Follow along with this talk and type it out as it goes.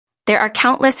There are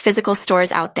countless physical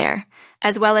stores out there,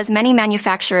 as well as many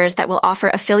manufacturers that will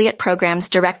offer affiliate programs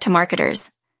direct to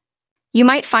marketers. You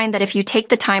might find that if you take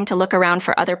the time to look around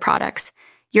for other products,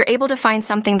 you're able to find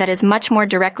something that is much more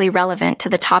directly relevant to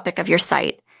the topic of your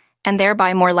site, and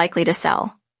thereby more likely to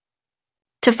sell.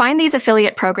 To find these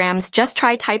affiliate programs, just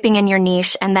try typing in your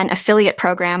niche and then affiliate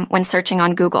program when searching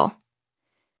on Google.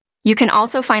 You can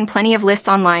also find plenty of lists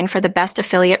online for the best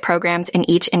affiliate programs in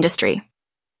each industry.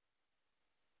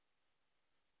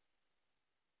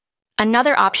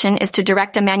 Another option is to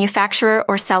direct a manufacturer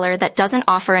or seller that doesn't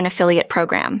offer an affiliate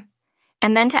program,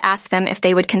 and then to ask them if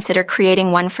they would consider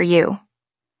creating one for you.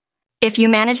 If you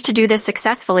manage to do this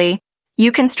successfully,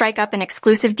 you can strike up an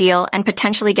exclusive deal and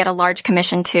potentially get a large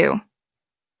commission too.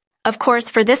 Of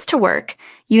course, for this to work,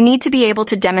 you need to be able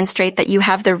to demonstrate that you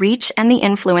have the reach and the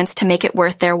influence to make it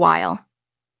worth their while.